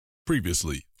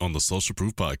Previously on the Social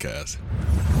Proof Podcast.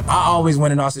 I always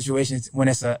win in all situations when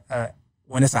it's a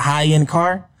high-end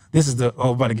car. This is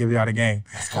about to give y'all the game.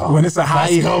 When it's a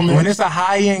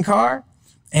high-end car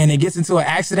and it gets into an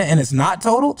accident and it's not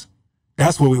totaled,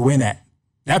 that's where we win at.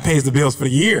 That pays the bills for the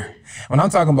year. When I'm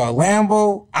talking about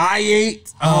Lambo,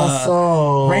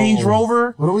 i8, Range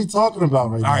Rover. What are we talking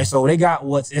about right now? All right, so they got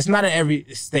it's not in every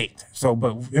state. So,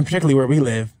 but in particularly where we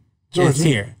live, it's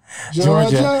here.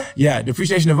 Georgia. Yeah,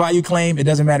 depreciation of value claim. It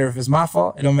doesn't matter if it's my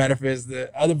fault. It don't matter if it's the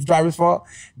other driver's fault.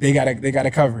 They gotta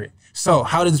cover it. So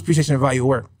how does depreciation of value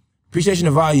work? Depreciation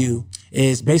of value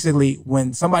is basically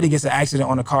when somebody gets an accident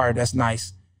on a car that's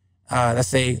nice. Let's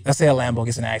say a Lambo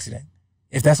gets in an accident.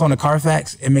 If that's on the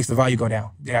Carfax, it makes the value go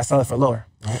down. They gotta sell it for lower.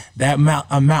 Right. That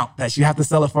amount that you have to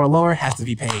sell it for lower has to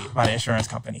be paid by the insurance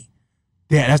company.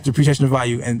 Yeah, that's depreciation of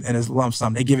value and it's lump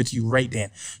sum. They give it to you right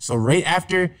then. So right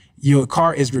after your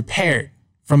car is repaired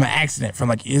from an accident, from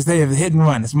like, instead of a hit and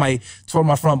run, somebody tore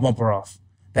my front bumper off.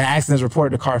 That accident is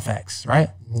reported to Carfax, right?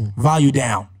 Value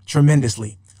down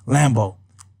tremendously. Lambo,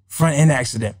 front end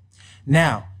accident.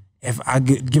 Now, if I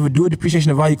do a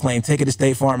depreciation of value claim, take it to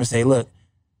State Farm and say, look,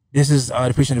 this is a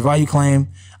depreciation of value claim,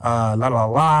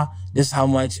 this is how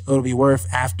much it'll be worth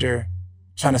after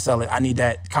trying to sell it. I need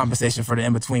that compensation for the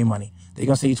in-between money. They're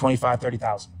gonna say you 25,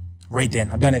 30,000. Right then.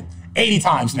 I've done it 80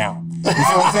 times now. You see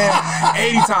what I'm saying?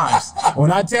 80 times. When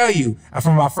I tell you,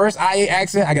 from my first IA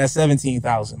accident, I got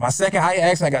 17,000. My second IA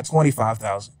accident, I got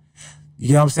 25,000.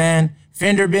 You know what I'm saying?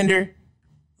 Fender bender,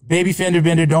 baby fender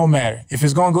bender, don't matter. If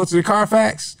it's gonna go to the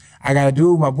Carfax, I gotta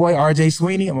do my boy RJ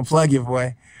Sweeney. I'm gonna plug your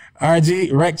boy.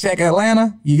 RG, Rec Check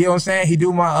Atlanta. You get what I'm saying? He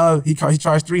do my, he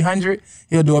charged 300.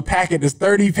 He'll do a packet that's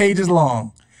 30 pages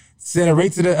long. Send it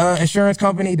right to the insurance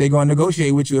company. They're going to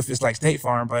negotiate with you if it's like State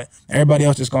Farm, but everybody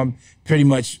else just going to pretty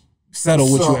much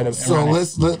settle with you at a. So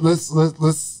let's say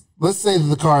that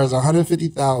the car is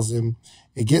 $150,000.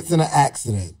 It gets in an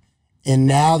accident, and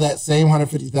now that same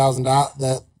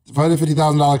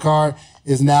 $150,000 car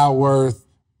is now worth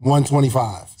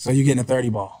 $125. So you're getting a 30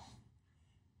 ball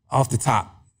off the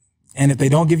top. And if they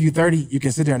don't give you 30, you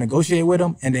can sit there and negotiate with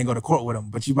them and then go to court with them,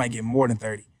 but you might get more than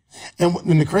 30.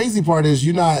 And the crazy part is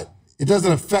it doesn't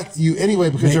affect you anyway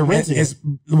because you're renting it.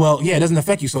 Well, yeah, it doesn't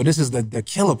affect you. So this is the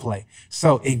killer play.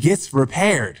 So it gets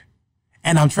repaired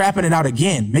and I'm trapping it out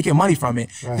again, making money from it,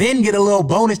 then get a little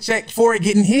bonus check for it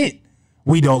getting hit.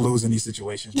 We don't lose in these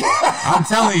situations, bro. I'm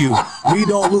telling you, we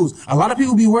don't lose. A lot of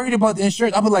people be worried about the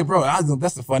insurance. I'll be like, bro,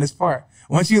 that's the funnest part.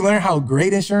 Once you learn how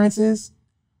great insurance is,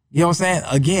 you know what I'm saying?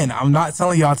 Again, I'm not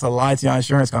telling y'all to lie to your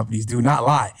insurance companies. Do not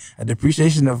lie. A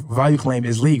depreciation of value claim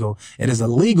is legal. It is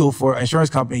illegal for an insurance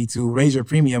company to raise your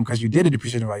premium because you did a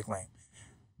depreciation of value claim.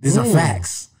 These are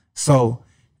facts. So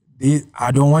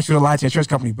I don't want you to lie to your insurance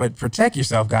company, but protect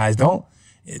yourself, guys. Don't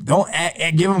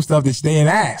give them stuff that they ain't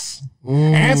ask.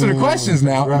 Answer the questions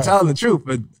now and tell the truth,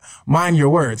 but mind your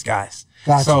words, guys.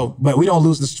 Gotcha. So, but we don't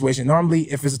lose the situation.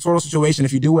 Normally, if it's a total situation,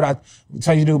 if you do what I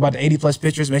tell you to do about the 80 plus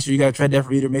pictures, make sure you got a tread depth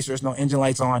reader, make sure there's no engine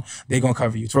lights on, they're going to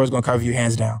cover you. Toro's going to cover you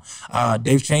hands down.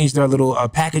 They've changed their little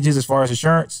packages as far as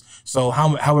insurance. So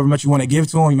however much you want to give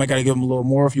to them, you might got to give them a little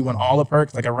more if you want all the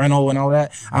perks, like a rental and all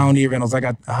that. I don't need rentals. I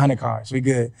got 100 cars. We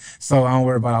good. So I don't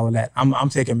worry about all of that. I'm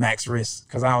taking max risk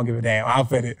because I don't give a damn. I'll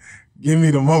fit it. Give me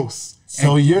the most.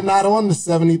 So you're not on the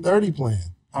 70-30 plan.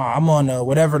 I'm on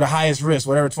whatever the highest risk,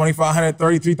 whatever $2,500,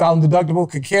 $33,000 deductible,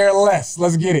 could care less.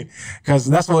 Let's get it. Because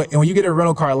that's and when you get a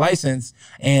rental car license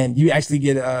and you actually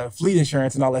get fleet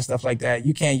insurance and all that stuff like that,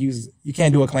 you can't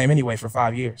do a claim anyway for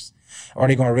 5 years. Or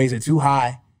they're going to raise it too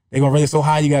high. They're going to raise it so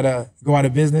high you got to go out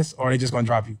of business, or they're just going to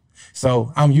drop you.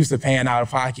 So I'm used to paying out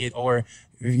of pocket or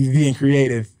being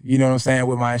creative, you know what I'm saying,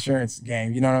 with my insurance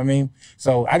game. You know what I mean?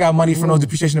 So I got money from those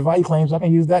depreciation of value claims. I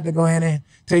can use that to go ahead and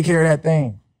take care of that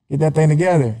thing. Get that thing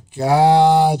together.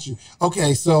 Got you.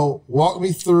 Okay, so walk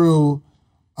me through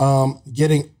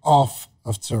getting off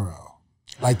of Turo.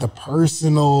 Like the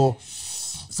personal.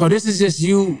 So this is just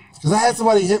you. Because I had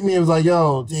somebody hit me and was like,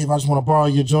 yo, Dave, I just want to borrow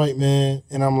your joint, man.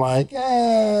 And I'm like,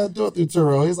 yeah, do it through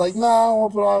Turo. He's like, no, I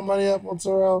want to put all the money up on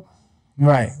Turo.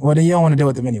 Right. Well, then you don't want to deal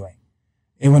with them anyway.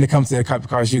 And when it comes to the type of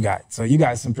cars you got. So you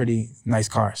got some pretty nice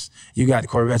cars. You got the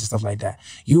Corvettes and stuff like that.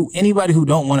 Anybody who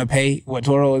don't want to pay what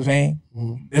Turo is paying,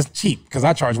 it's cheap because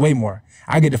I charge way more.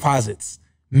 I get deposits,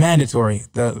 mandatory.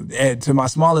 To my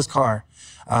smallest car,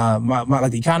 my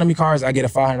like the economy cars, I get a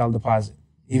 $500 deposit,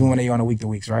 even when they're on a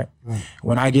week-to-weeks, right?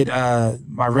 When I get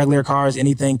my regular cars,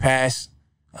 anything past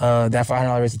that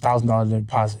 $500 is a $1,000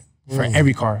 deposit for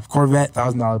every car. Corvette,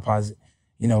 $1,000 deposit.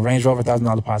 Range Rover,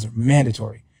 $1,000 deposit,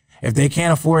 mandatory. If they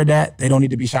can't afford that, they don't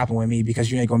need to be shopping with me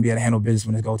because you ain't going to be able to handle business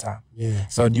when it's go time. Yeah.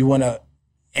 So do you want to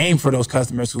aim for those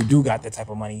customers who do got that type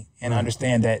of money and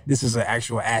understand that this is an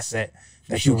actual asset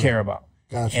that you care about.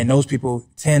 Gotcha. And those people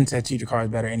tend to treat your cars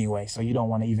better anyway. So you don't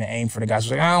want to even aim for the guys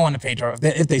who's like, I don't want to pay Toro.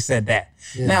 If they said that.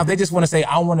 Yeah. Now, if they just want to say,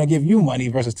 I want to give you money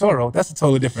versus Toro, that's a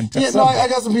totally different subject. No, I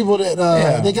got some people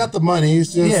that they got the money.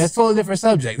 It's just... Yeah, it's a totally different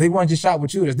subject. They want to just shop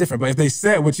with you, that's different. But if they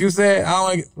said what you said, I don't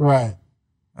want to... Right.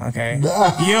 Okay. You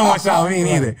don't want to shop with me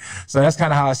neither. So that's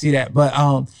kind of how I see that. But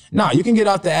no, you can get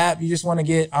off the app. You just want to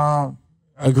get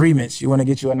agreements. You want to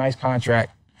get you a nice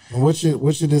contract. And what should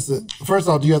this... First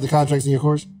off, do you have the contracts in your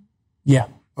course? Yeah.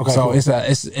 Okay, so cool.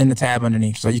 It's in the tab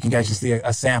underneath, so you can actually see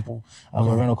a sample of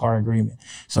a rental car agreement.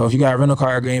 So if you got a rental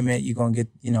car agreement, you're gonna get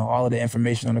all of the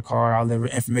information on the car, all the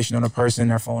information on the person,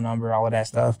 their phone number, all of that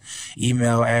stuff,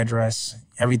 email, address,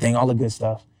 everything, all the good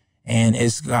stuff. And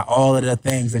it's got all of the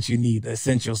things that you need, the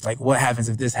essentials, like what happens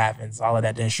if this happens, all of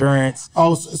that, the insurance.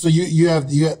 Oh, so you have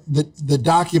the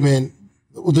document,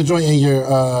 the joint in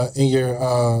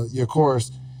your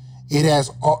course.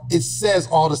 It says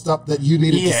all the stuff that you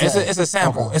needed to say. It's a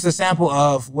sample. Okay. It's a sample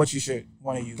of what you should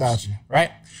want to use. Gotcha.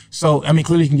 Right? So, I mean,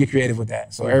 clearly you can get creative with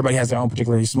that. So everybody has their own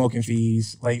particular smoking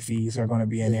fees, late fees are going to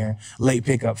be in there, late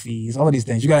pickup fees, all of these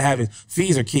things. You got to have it.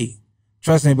 Fees are key.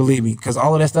 Trust me, believe me, because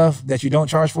all of that stuff that you don't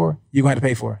charge for, you're going to have to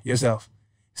pay for yourself.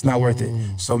 It's not worth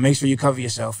it. So make sure you cover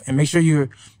yourself and make sure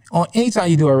anytime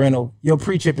you do a rental, your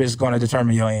pre-trip is going to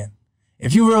determine your end.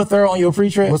 If you're real thorough on your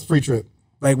pre-trip. What's pre-trip?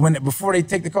 Like before they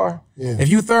take the car, if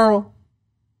you thorough,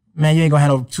 man, you ain't gonna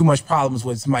handle too much problems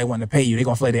with somebody wanting to pay you. They're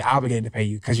gonna feel like they're obligated to pay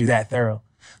you because you're that thorough.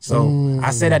 So I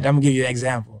say that, I'm gonna give you an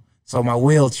example. So my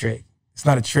wheel trick, it's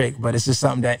not a trick, but it's just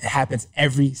something that happens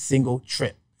every single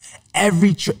trip.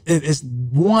 Every trip, it's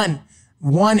one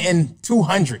in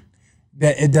 200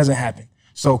 that it doesn't happen.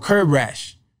 So curb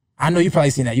rash, I know you probably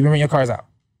seen that. You been renting your cars out.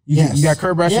 You got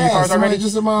curb rash in your cars already?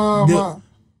 Just in my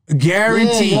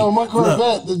guaranteed. Yeah, my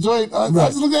Corvette, the joint. I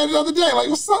just looked at it the other day. Like,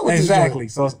 what's up with this joint? Exactly.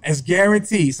 So it's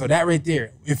guaranteed. So that right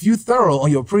there, if you thorough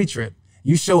on your pre-trip,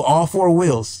 you show all 4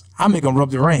 wheels. I make them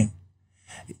rub the ring.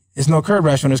 It's no curb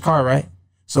rash on this car, right?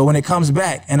 So when it comes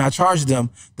back and I charge them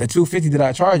the $250 that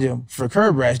I charge them for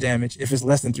curb rash damage, if it's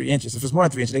less than 3 inches. If it's more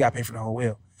than 3 inches, they got to pay for the whole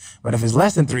wheel. But if it's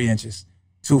less than 3 inches,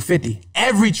 $250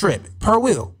 every trip per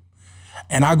wheel.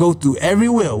 And I go through every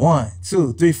wheel, 1,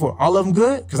 2, 3, 4, all of them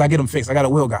good, because I get them fixed. I got a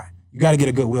wheel guy. You got to get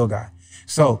a good wheel guy.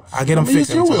 So I get them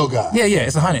fixed. It's your wheel guy. Yeah,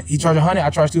 it's $100. He charge $100. I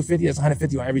charge $250. It's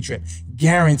 $150 on every trip.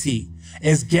 Guaranteed.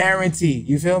 It's guaranteed.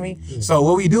 You feel me? Yeah. So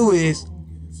what we do is,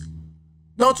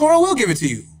 no, Toro will give it to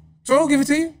you. Toro will give it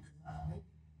to you.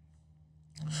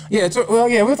 Yeah,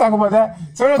 we'll talk about that.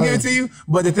 Toro will give it to you.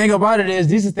 But the thing about it is,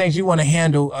 these are things you want to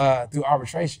handle through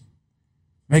arbitration.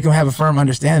 Make them have a firm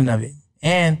understanding of it.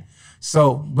 And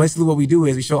so basically what we do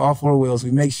is we show all 4 wheels.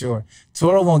 We make sure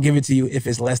Toro won't give it to you if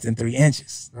it's less than 3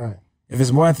 inches. Right. If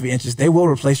it's more than 3 inches, they will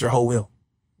replace your whole wheel.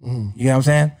 You know what I'm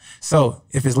saying? So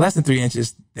if it's less than 3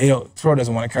 inches, Toro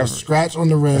doesn't want to cover it. A scratch on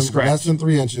the rim, less than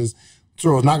 3 inches,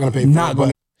 Toro's not going to pay for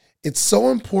it. It's so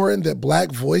important that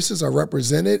Black voices are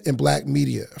represented in Black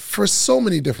media for so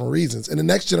many different reasons. And the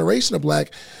next generation of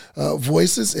Black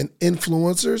voices and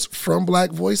influencers from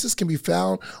Black voices can be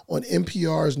found on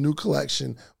NPR's new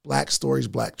collection, Black Stories,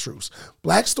 Black Truths.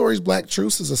 Black Stories, Black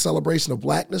Truths is a celebration of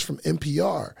Blackness from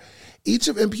NPR. Each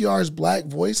of NPR's Black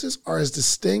voices are as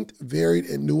distinct, varied,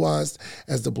 and nuanced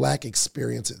as the Black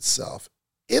experience itself.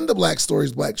 In the Black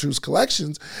Stories, Black Truths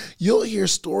collections, you'll hear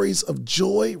stories of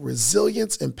joy,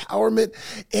 resilience, empowerment,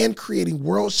 and creating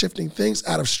world-shifting things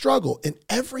out of struggle. And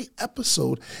every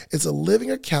episode is a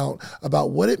living account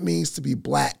about what it means to be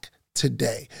Black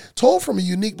today, told from a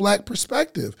unique Black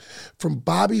perspective. From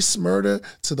Bobby Shmurda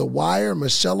to The Wire,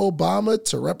 Michelle Obama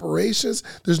to reparations,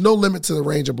 there's no limit to the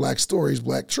range of Black stories,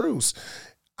 Black truths.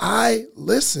 I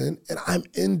listen and I'm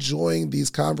enjoying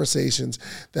these conversations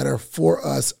that are for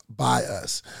us, by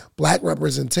us. Black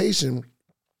representation,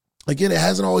 again, it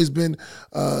hasn't always been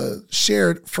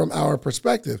shared from our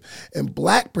perspective. And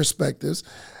Black perspectives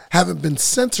haven't been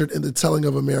centered in the telling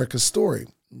of America's story.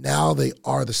 Now they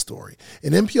are the story.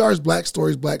 In NPR's Black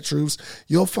Stories, Black Truths,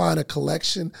 you'll find a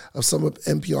collection of some of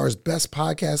NPR's best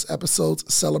podcast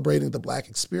episodes celebrating the Black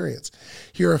experience.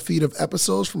 Here are a feed of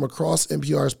episodes from across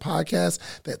NPR's podcasts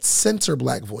that center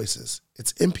Black voices.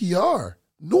 It's NPR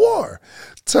Noir.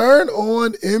 Turn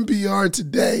on NPR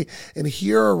today and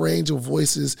hear a range of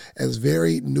voices as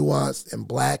varied, nuanced, and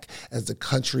Black as the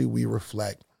country we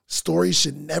reflect. Stories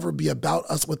should never be about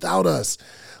us without us.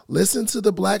 Listen to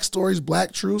the Black Stories,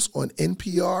 Black Truths on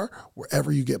NPR,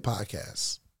 wherever you get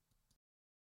podcasts.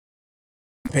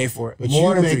 Pay for it. But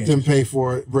you make them pay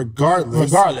for it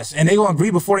regardless. And they're going to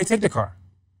agree before they take the car.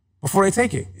 Before they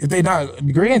take it. If they're not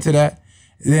agreeing to that,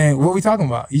 then what we talking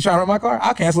about? You trying to run my car?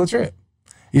 I'll cancel a trip.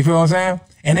 You feel what I'm saying?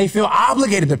 And they feel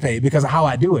obligated to pay because of how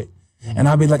I do it. And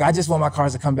I'll be like, I just want my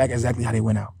cars to come back exactly how they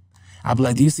went out. I'll be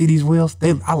like, do you see these wheels?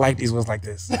 I like these wheels like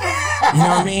this. You know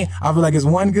what I mean? I'll be like, is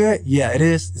one good? Yeah, it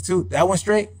is. It's two. That one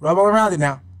straight? Rub all around it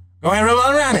now. Go ahead and rub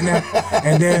all around it now.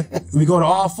 And then we go to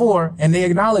all four and they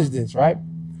acknowledge this, right?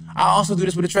 I also do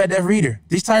this with a tread depth reader.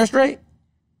 These tires straight?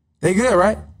 They good,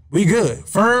 right? We good.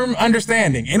 Firm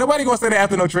understanding. Ain't nobody gonna say that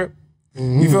after no trip.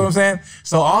 You feel what I'm saying?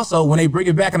 So also, when they bring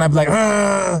it back and I be like,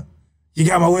 you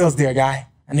got my wheels there, guy.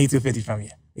 I need $250 from you.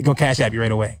 They gonna cash app you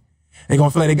right away. They gonna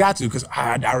feel like they got to, because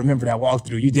I remember that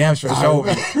walkthrough. You damn sure showed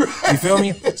me. You feel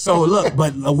me? So look,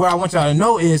 but where I want y'all to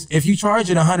know is, if you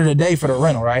charging $100 a day for the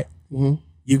rental, right?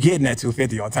 You getting that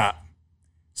 $250 on top.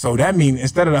 So that means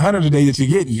instead of the $100 a day that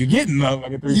you're getting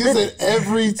like a $350. You said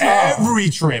every time. Every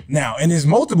trip. Now, and there's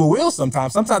multiple wheels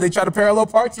sometimes. Sometimes they try to parallel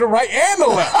park to the right and the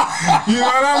left. You know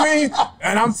what I mean?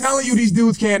 And I'm telling you, these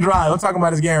dudes can't drive. I'm talking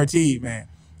about it's guaranteed, man.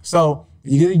 So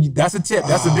that's a tip.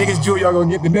 That's the biggest jewel y'all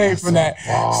gonna get today from that.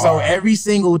 So every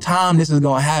single time this is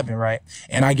gonna happen, right?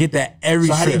 And I get that every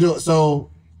trip. So how do you do it?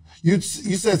 So you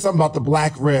said something about the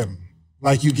black rim.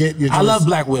 Like I love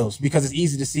black wheels because it's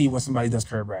easy to see when somebody does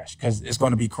curb rash, because it's going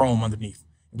to be chrome underneath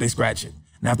if they scratch it.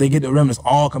 Now, if they get the rim that's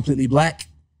all completely black,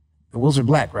 the wheels are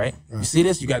black, right? You see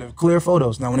this? You got clear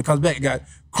photos. Now, when it comes back, you got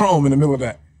chrome in the middle of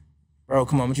that. Bro,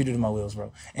 come on, what you do to my wheels,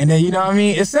 bro? And then, you know what I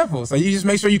mean? It's simple. So you just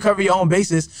make sure you cover your own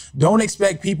bases. Don't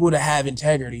expect people to have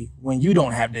integrity when you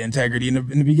don't have the integrity in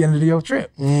the beginning of your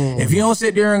trip. If you don't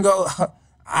sit there and go,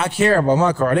 I care about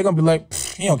my car, they're going to be like,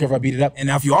 you don't care if I beat it up. And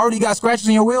now if you already got scratches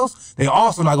in your wheels, they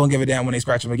also not going to give a damn when they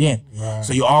scratch them again. Right.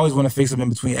 So you always want to fix them in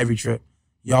between every trip.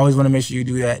 You always want to make sure you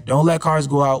do that. Don't let cars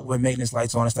go out with maintenance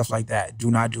lights on and stuff like that.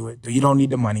 Do not do it. You don't need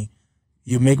the money.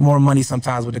 You make more money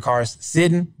sometimes with the cars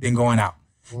sitting than going out.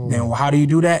 Then how do you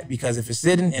do that? Because if it's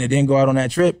sitting and it didn't go out on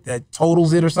that trip, that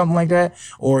totals it or something like that,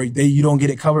 or you don't get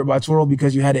it covered by Turo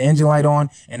because you had the engine light on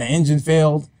and the engine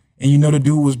failed and you know the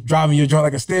dude was driving your joint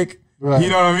like a stick. Right. You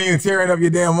know what I mean? Tearing up your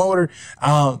damn motor.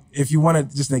 If you want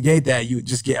to just negate that, you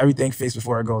just get everything fixed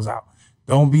before it goes out.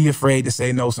 Don't be afraid to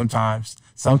say no sometimes.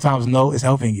 Sometimes no is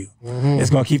helping you.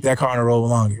 It's going to keep that car on the road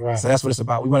longer. Right. So that's what it's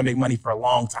about. We want to make money for a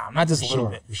long time, not just a little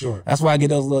bit. For sure. That's why I get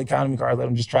those little economy cars, let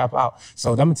them just trap out.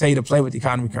 So I'm going to tell you to play with the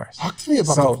economy cars. Talk to me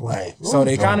about the play. So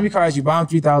the economy cars, you buy them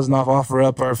 $3,000 off, offer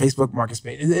up per Facebook Market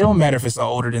Space. It don't matter if it's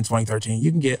older than 2013. You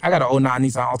can get, I got an 09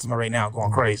 Nissan Altima right now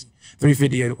going crazy.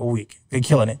 $350 a week. They're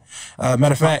killing it.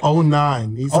 Matter of fact.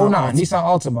 09 Nissan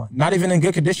Altima. Not even in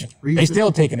good condition. They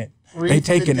still taking it. They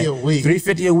taking it.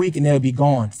 $350 a week and they'll be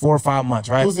gone 4 or 5 months,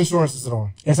 right? Whose insurance is it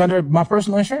on? It's under my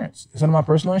personal insurance. It's under my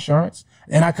personal insurance.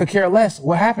 And I could care less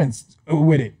what happens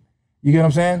with it. You get what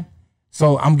I'm saying?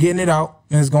 So I'm getting it out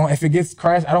and it's going, if it gets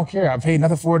crashed, I don't care. I paid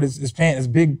nothing for it. It's paying, it's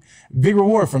big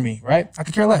reward for me, right? I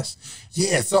could care less.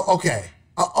 Yeah, so okay.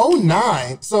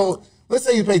 09, so let's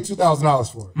say you pay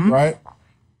 $2,000 for it, right?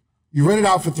 You rent it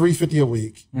out for $350 a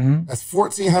week. That's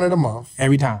 $1,400 a month.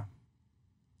 Every time.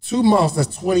 2 months,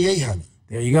 that's $2,800.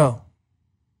 There you go.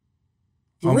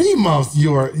 3 months,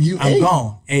 I'm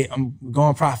gone. Hey, I'm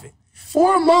going profit.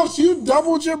 4 months, you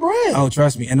doubled your brand. Oh,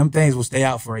 trust me. And them things will stay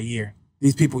out for a year.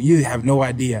 These people, you have no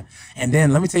idea. And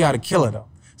then let me tell you how to kill it though.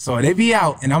 So they be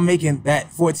out and I'm making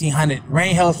that $1,400,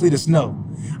 rain, hell, sleet, or snow.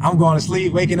 I'm going to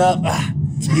sleep, waking up,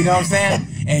 you know what I'm saying?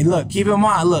 And look, keep in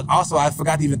mind, look, also I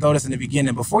forgot to even throw this in the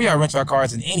beginning. Before y'all rent your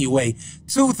cars in any way,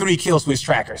 2-3 kill switch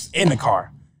trackers in the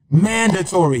car.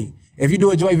 Mandatory. If you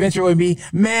do a joint venture with me,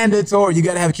 mandatory. You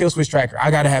got to have a kill switch tracker. I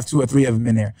got to have 2 or 3 of them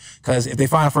in there. Because if they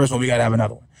find the first one, we got to have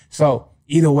another one. So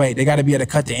either way, they got to be able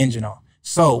to cut the engine off.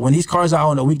 So when these cars are out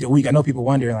on a week to week, I know people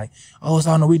wondering like, oh, it's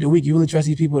out on a week to week. You really trust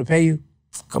these people to pay you?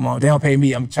 Come on, they don't pay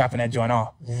me. I'm chopping that joint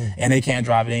off. And they can't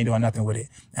drive it. They ain't doing nothing with it.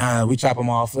 We chop them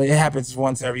off. It happens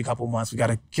once every couple months. We got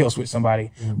to kill switch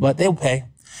somebody. But they'll pay.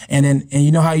 And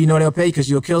you know how you know they'll pay? Because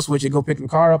you'll kill switch it, go pick the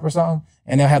car up or something,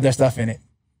 and they'll have their stuff in it.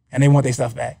 And they want their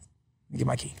stuff back. Let me get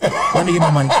my key. Let me get my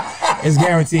money. It's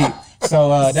guaranteed.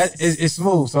 So it's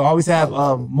smooth. So always have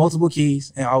multiple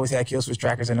keys and always have kill switch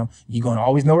trackers in them. You're going to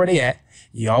always know where they at.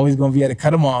 You're always going to be able to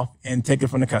cut them off and take it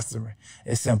from the customer.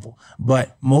 It's simple.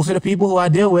 But most of the people who I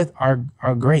deal with are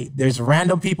great. There's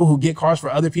random people who get cars for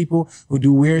other people who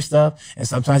do weird stuff. And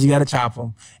sometimes you got to chop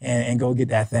them and go get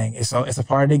that thing. It's a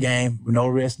part of the game. No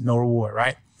risk, no reward,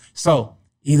 right? So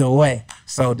either way.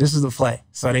 So this is the play.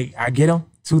 So I get them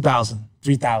 2,000,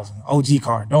 3,000, OG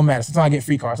car. Don't matter. Sometimes I get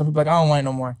free cars. Some people are like, I don't want it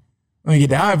no more. Let me get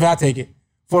that. All right, but I'll take it.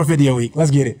 $450 a week.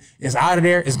 Let's get it. It's out of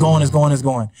there. It's going, it's going, it's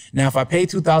going. Now, if I pay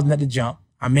 $2,000 at the jump,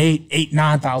 I made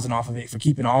 $8,000, $9,000 off of it for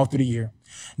keeping all through the year.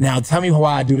 Now, tell me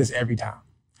why I do this every time.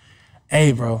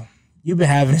 Hey, bro, you've been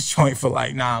having this joint for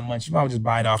like 9 months. You might as well just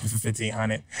buy it off me for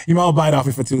 $1,500. You might as well buy it off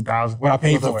me for $2,000. What I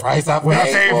paid for it. The price I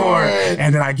paid for it.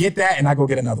 And then I get that and I go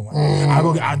get another one.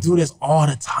 I do this all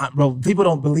the time, bro. People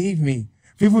don't believe me.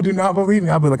 People do not believe me.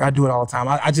 I'll be like, I do it all the time.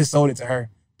 I just sold it to her.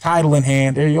 Title in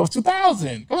hand. There you go. It's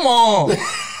 $2,000. Come on.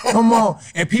 Come on.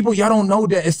 And people, y'all don't know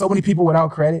that it's so many people without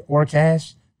credit or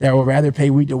cash that would rather pay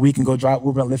week to week and go drive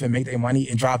Uber and Lyft and make their money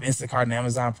and drive Instacart and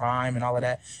Amazon Prime and all of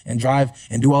that and drive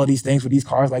and do all of these things with these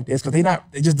cars like this because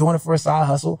they're just doing it for a side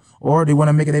hustle or they want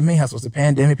to make it their main hustle. It's a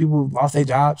pandemic. People lost their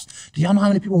jobs. Do y'all know how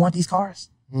many people want these cars?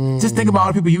 Just think about all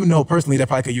the people you know personally that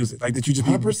probably could use it. Like that you just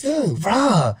 100%.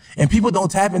 Bruh. And people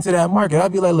don't tap into that market. I'll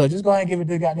be like, look, just go ahead and give it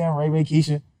to goddamn Ray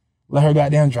Keisha. Let her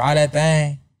goddamn drive that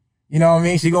thing. You know what I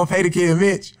mean? She gonna pay the kid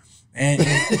Mitch. And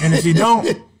if she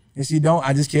don't,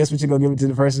 I just can't switch and go give it to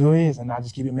the person who is, and I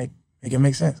just keep it make it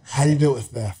make sense. How do you deal with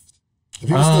theft? Do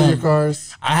people steal your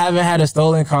cars? I haven't had a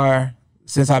stolen car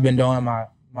since I've been doing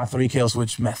my 3 kill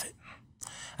switch method.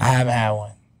 I haven't had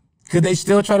one. Could they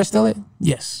still try to steal it?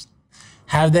 Yes.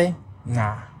 Have they?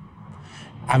 Nah.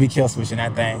 I be kill switching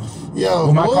that thing. Yo,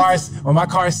 when my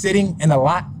car is sitting in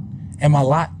my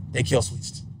lot, they kill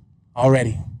switched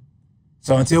already.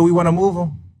 So until we want to move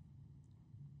them,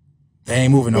 they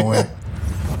ain't moving nowhere.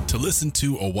 To listen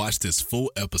to or watch this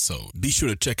full episode, be sure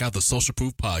to check out the Social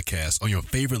Proof Podcast on your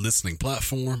favorite listening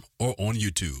platform or on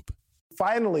YouTube.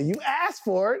 Finally, you asked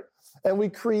for it, and we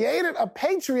created a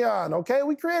Patreon, okay?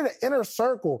 We created an inner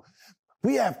circle.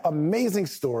 We have amazing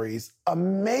stories,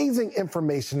 amazing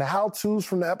information, the how-tos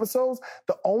from the episodes.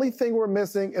 The only thing we're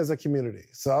missing is a community.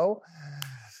 So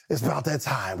it's about that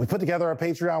time. We put together a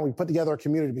Patreon, we put together a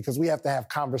community because we have to have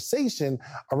conversation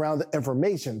around the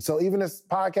information. So even this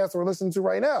podcast we're listening to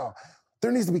right now,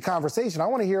 there needs to be conversation. I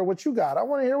want to hear what you got. I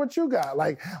want to hear what you got.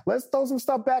 Like, let's throw some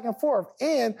stuff back and forth.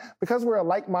 And because we're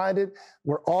like-minded,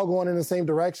 we're all going in the same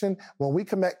direction. When we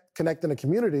connect in a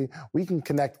community, we can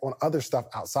connect on other stuff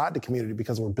outside the community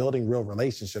because we're building real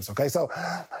relationships, okay? So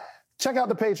check out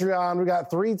the Patreon. We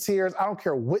got 3 tiers. I don't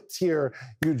care what tier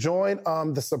you join.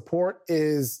 The support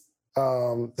is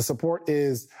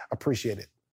appreciated.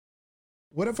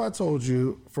 What if I told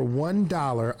you for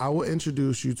 $1, I will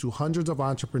introduce you to hundreds of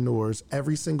entrepreneurs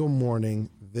every single morning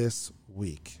this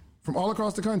week? From all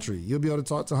across the country, you'll be able to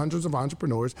talk to hundreds of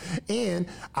entrepreneurs, and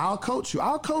I'll coach you.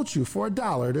 I'll coach you for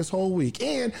 $1 this whole week,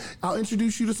 and I'll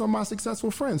introduce you to some of my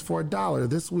successful friends for $1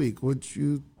 this week. Would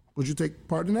you take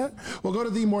part in that? Well, go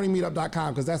to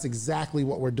themorningmeetup.com because that's exactly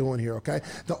what we're doing here, okay?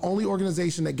 The only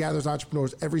organization that gathers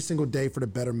entrepreneurs every single day for the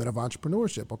betterment of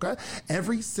entrepreneurship, okay?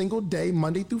 Every single day,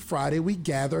 Monday through Friday, we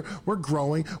gather, we're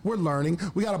growing, we're learning.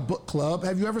 We got a book club.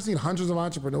 Have you ever seen hundreds of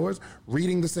entrepreneurs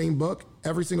reading the same book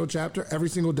every single chapter, every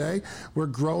single day? We're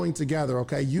growing together,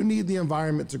 okay? You need the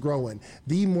environment to grow in.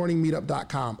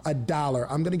 Themorningmeetup.com, $1.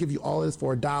 I'm gonna give you all this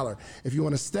for $1. If you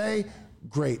wanna stay,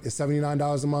 great. It's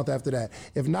 $79 a month after that.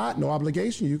 If not, no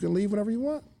obligation. You can leave whenever you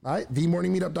want. All right?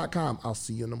 themorningmeetup.com. I'll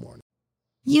see you in the morning.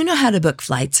 You know how to book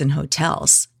flights and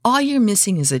hotels. All you're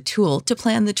missing is a tool to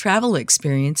plan the travel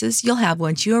experiences you'll have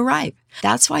once you arrive.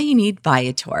 That's why you need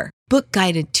Viator. Book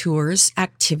guided tours,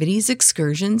 activities,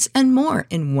 excursions, and more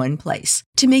in one place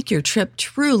to make your trip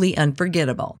truly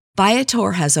unforgettable.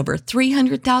 Viator has over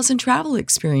 300,000 travel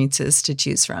experiences to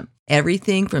choose from.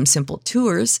 Everything from simple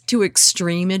tours to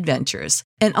extreme adventures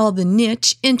and all the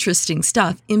niche, interesting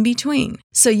stuff in between.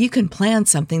 So you can plan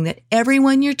something that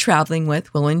everyone you're traveling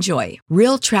with will enjoy.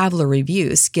 Real traveler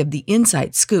reviews give the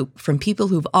inside scoop from people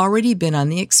who've already been on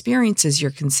the experiences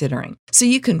you're considering. So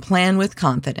you can plan with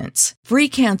confidence. Free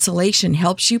cancellation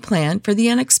helps you plan for the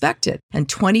unexpected. And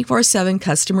 24/7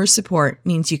 customer support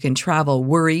means you can travel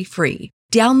worry-free.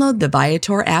 Download the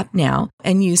Viator app now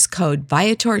and use code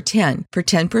Viator10 for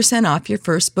 10% off your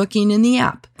first booking in the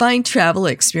app. Find travel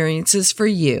experiences for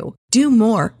you. Do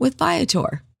more with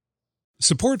Viator.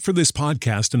 Support for this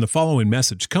podcast and the following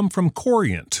message come from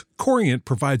Corient. Corient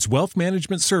provides wealth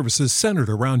management services centered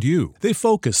around you. They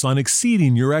focus on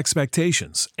exceeding your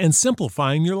expectations and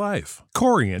simplifying your life.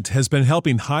 Corient has been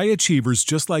helping high achievers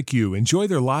just like you enjoy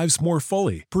their lives more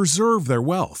fully, preserve their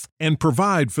wealth, and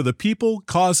provide for the people,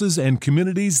 causes, and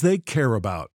communities they care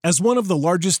about. As one of the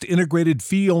largest integrated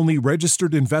fee-only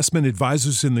registered investment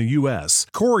advisors in the U.S.,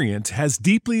 Corient has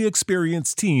deeply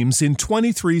experienced teams in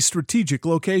 23 strategic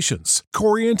locations.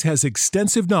 Corient has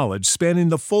extensive knowledge spanning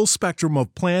the full spectrum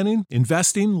of planning, planning,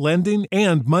 investing, lending,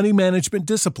 and money management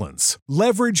disciplines.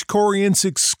 Leverage Corient's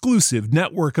exclusive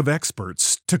network of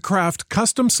experts to craft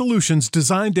custom solutions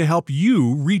designed to help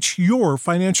you reach your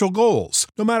financial goals,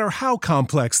 no matter how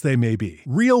complex they may be.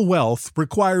 Real wealth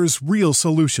requires real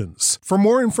solutions. For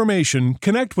more information,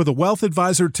 connect with a wealth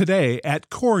advisor today at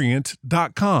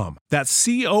Corient.com. That's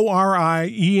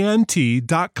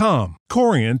Corient.com.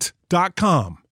 Corient.com.